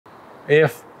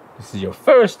if this is your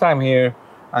first time here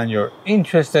and you're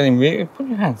interested in vegan, put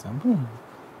your hands on. Put your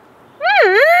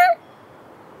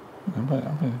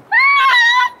hands.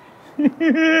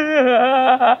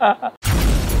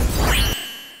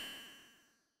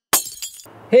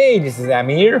 Hey, this is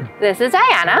Amir. This is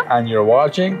Diana. And you're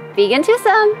watching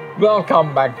VEGANTWOSOME.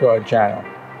 Welcome back to our channel.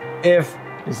 If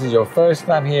this is your first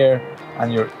time here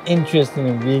and you're interested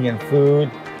in vegan food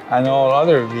and all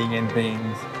other vegan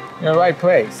things, you're in the right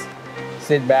place.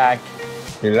 Sit back,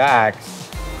 relax,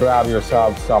 grab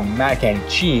yourself some mac and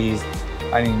cheese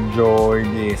and enjoy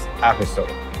this episode.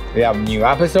 We have new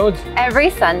episodes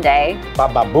every Sunday.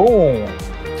 Ba-ba-boom.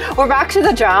 We're back to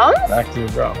the drums. Back to the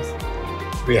drums.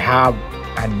 We have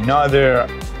another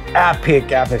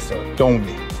epic episode, don't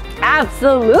we?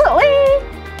 Absolutely.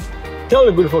 Tell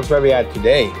the good folks where we are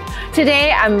today.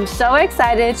 Today, I'm so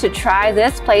excited to try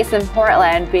this place in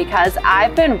Portland because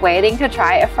I've been waiting to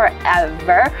try it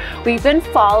forever. We've been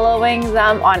following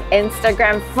them on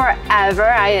Instagram forever.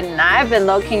 I've been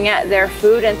looking at their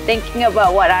food and thinking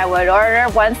about what I would order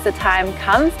once the time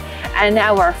comes. And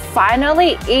now we're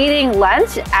finally eating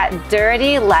lunch at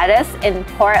Dirty Lettuce in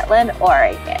Portland,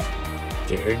 Oregon.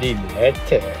 Dirty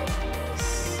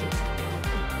Lettuce.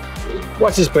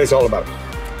 What's this place all about?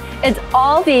 It's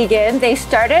all vegan. They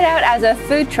started out as a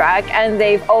food truck and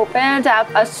they've opened up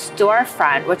a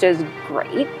storefront, which is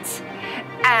great.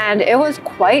 And it was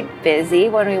quite busy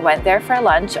when we went there for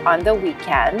lunch on the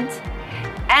weekend.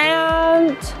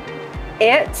 And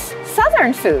it's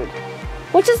Southern food,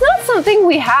 which is not something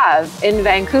we have in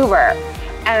Vancouver.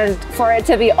 And for it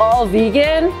to be all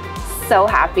vegan, so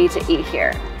happy to eat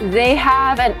here. They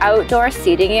have an outdoor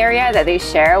seating area that they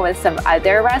share with some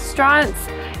other restaurants,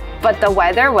 but the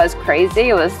weather was crazy.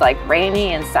 It was like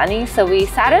rainy and sunny, so we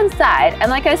sat inside. And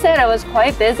like I said, it was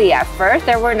quite busy at first.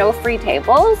 There were no free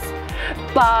tables,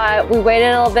 but we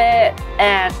waited a little bit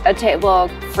and a table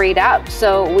freed up,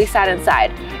 so we sat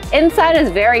inside. Inside is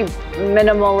very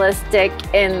minimalistic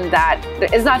in that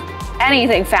it's not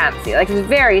anything fancy. Like, it's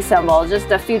very simple, just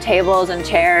a few tables and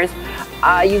chairs.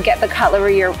 You get the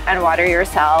cutlery and water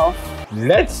yourself.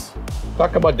 Let's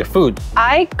talk about the food.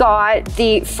 I got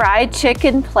the fried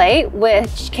chicken plate,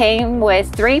 which came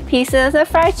with 3 pieces of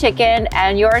fried chicken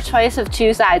and your choice of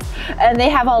 2 sides. And they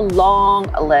have a long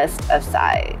list of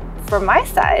sides. For my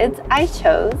sides, I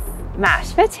chose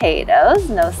mashed potatoes,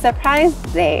 no surprise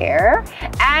there,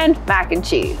 and mac and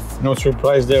cheese. No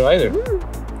surprise there either.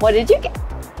 What did you get?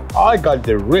 I got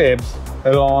the ribs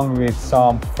along with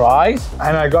some fries,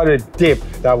 and I got a dip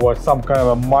that was some kind of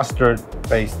a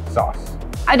mustard-based sauce.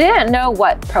 I didn't know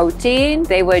what protein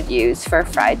they would use for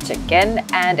fried chicken,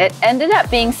 and it ended up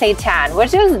being seitan,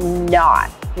 which is not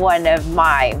one of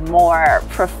my more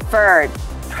preferred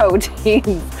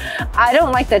proteins. I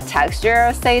don't like the texture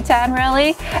of seitan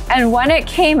really, and when it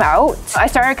came out, I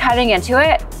started cutting into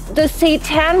it. The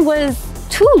seitan was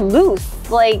too loose,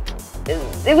 like it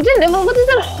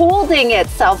wasn't holding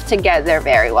itself together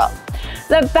very well.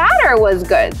 The batter was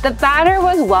good. The batter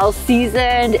was well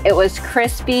seasoned, it was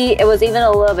crispy, it was even a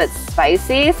little bit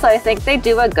spicy, so I think they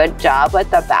do a good job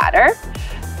with the batter.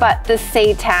 But the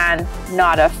seitan,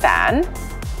 not a fan.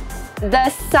 The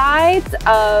sides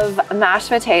of mashed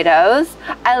potatoes,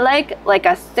 I like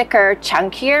a thicker,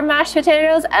 chunkier mashed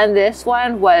potatoes, and this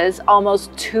one was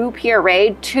almost too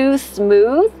pureed, too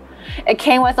smooth. It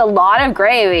came with a lot of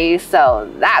gravy,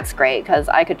 so that's great because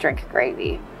I could drink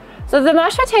gravy. So the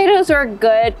mashed potatoes were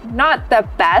good, not the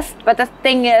best, but the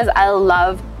thing is I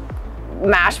love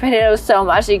mashed potatoes so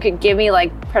much, you could give me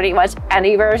like pretty much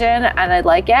any version and I'd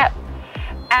like it.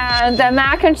 And the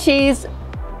mac and cheese,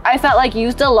 I felt like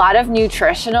used a lot of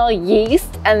nutritional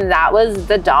yeast, and that was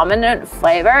the dominant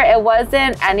flavor. It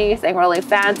wasn't anything really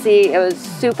fancy. It was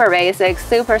super basic,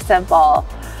 super simple.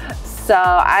 So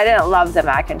I didn't love the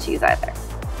mac and cheese either.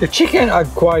 The chicken I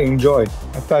quite enjoyed.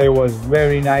 I thought it was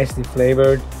very nicely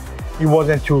flavored. It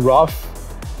wasn't too rough.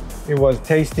 It was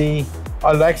tasty.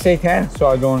 I like seitan, so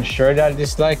I don't share that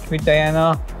dislike with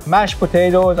Diana. Mashed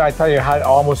potatoes, I thought it had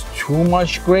almost too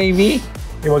much gravy.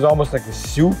 It was almost like a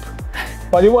soup.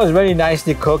 But it was very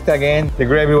nicely cooked again. The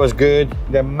gravy was good.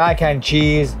 The mac and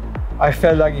cheese, I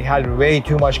felt like it had way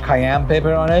too much cayenne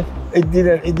pepper on it. It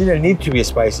didn't need to be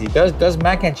spicy. Does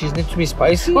mac and cheese need to be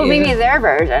spicy? Well, maybe their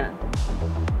version.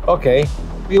 Okay,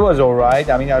 it was all right.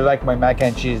 I mean, I like my mac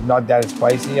and cheese not that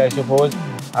spicy, I suppose.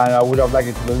 And I would have liked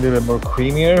it to be a little bit more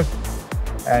creamier.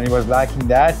 And it was lacking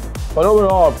that. But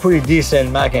overall, pretty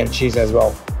decent mac and cheese as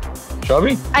well. Shall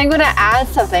we? I'm gonna add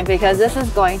something because this is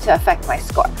going to affect my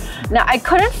score. Now, I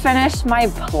couldn't finish my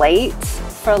plate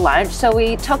for lunch, so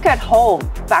we took it home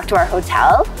back to our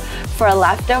hotel for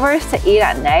leftovers to eat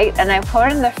at night, and I put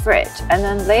it in the fridge. And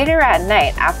then later at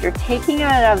night, after taking it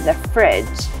out of the fridge,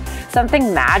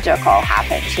 something magical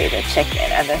happened to the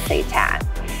chicken and the seitan.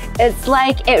 It's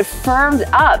like it firmed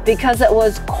up because it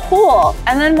was cool.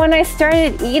 And then when I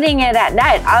started eating it at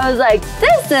night, I was like,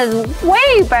 this is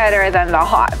way better than the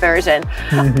hot version.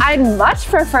 I'd much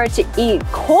prefer to eat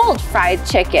cold fried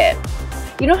chicken.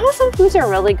 You know how some foods are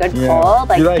really good cold?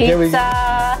 Like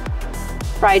pizza,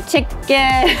 fried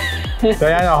chicken.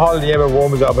 Diana hardly ever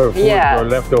warms up her food or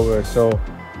leftovers, so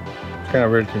it's kind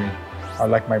of weird to me. I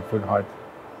like my food hot.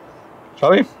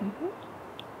 Shall we?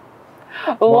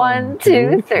 One,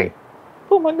 two, three.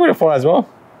 Boom, I'm going for as well.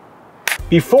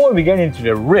 Before we get into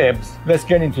the ribs, let's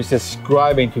get into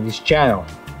subscribing to this channel.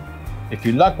 If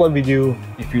you like what we do,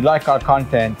 if you like our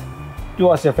content, do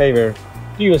us a favor,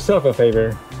 do yourself a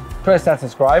favor, press that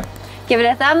subscribe. Give it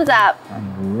a thumbs up.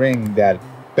 And ring that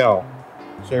bell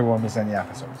so you won't miss any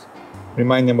episodes.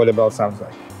 Remind them what the bell sounds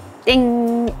like.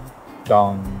 Ding.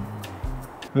 Dong.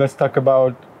 Let's talk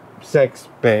about sex,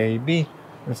 baby.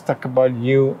 Let's talk about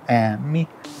you and me.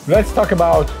 Let's talk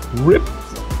about ribs.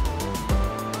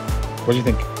 What do you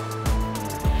think?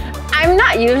 I'm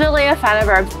not usually a fan of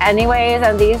ribs anyways,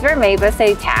 and these were made with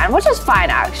seitan, which is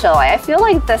fine actually. I feel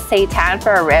like the seitan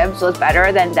for ribs was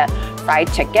better than the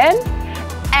fried chicken.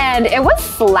 And it was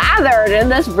slathered in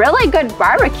this really good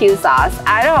barbecue sauce.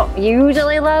 I don't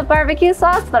usually love barbecue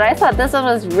sauce, but I thought this one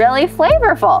was really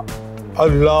flavorful. I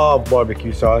love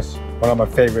barbecue sauce. One of my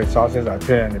favorite sauces. I put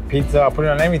it on the pizza, I put it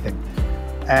on everything.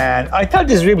 And I thought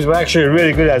these ribs were actually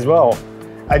really good as well.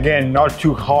 Again, not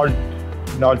too hard,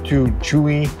 not too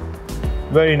chewy.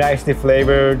 Very nicely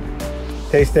flavored.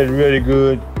 Tasted really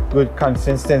good, good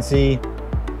consistency.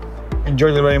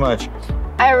 Enjoyed it very much.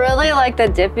 I really like the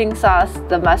dipping sauce,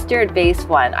 the mustard-based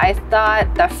one. I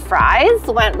thought the fries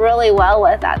went really well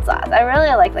with that sauce. I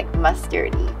really like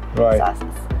mustardy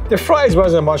sauces. The fries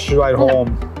wasn't much to ride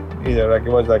home either. Like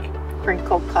it was like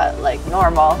crinkle cut, like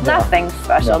normal. Nothing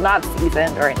special, not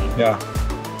seasoned or anything. Yeah.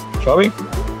 Shall we?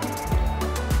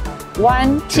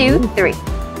 1, 2, 3.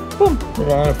 Boom. We're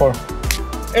going for.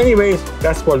 Anyways,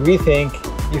 that's what we think.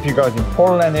 If you guys in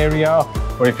Portland area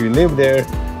or if you live there,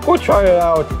 go try it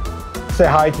out. Say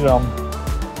hi to them.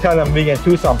 Tell them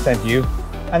VEGANTWOSOME sent you.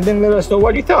 And then let us know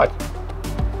what you thought.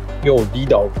 Yo,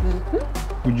 D-Dog.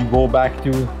 Would you go back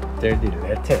to Dirty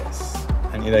Lettuce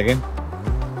and eat again?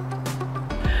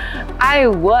 I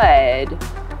would.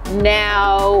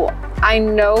 Now, I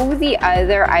know the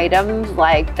other items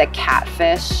like the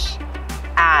catfish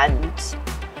and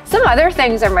some other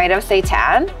things are made of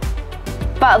seitan,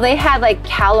 but they had like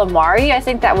calamari. I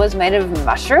think that was made of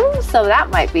mushrooms, so that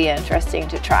might be interesting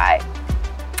to try.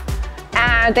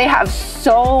 And they have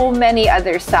so many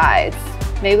other sides.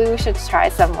 Maybe we should try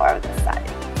some more of this side.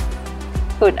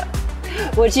 Who knows?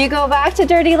 Would you go back to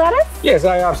Dirty Lettuce? Yes,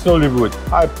 I absolutely would.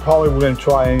 I probably wouldn't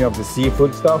try any of the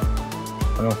seafood stuff.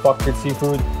 I don't fuck with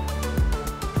seafood.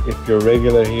 If you're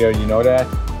regular here, you know that.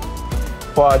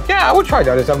 But yeah, I would try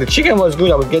the other stuff. The chicken was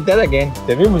good, I would get that again.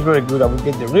 The rib was very good, I would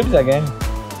get the ribs again.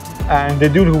 And the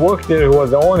dude who worked there, who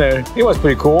was the owner, he was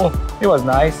pretty cool. He was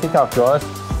nice, he talked to us.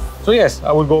 So yes,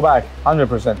 I would go back,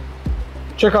 100%.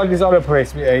 Check out this other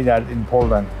place we ate at in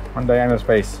Portland, on Diana's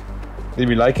place. Did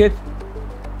we like it?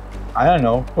 I don't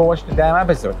know. Go watch the damn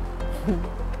episode.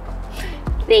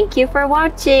 Thank you for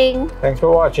watching. Thanks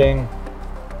for watching.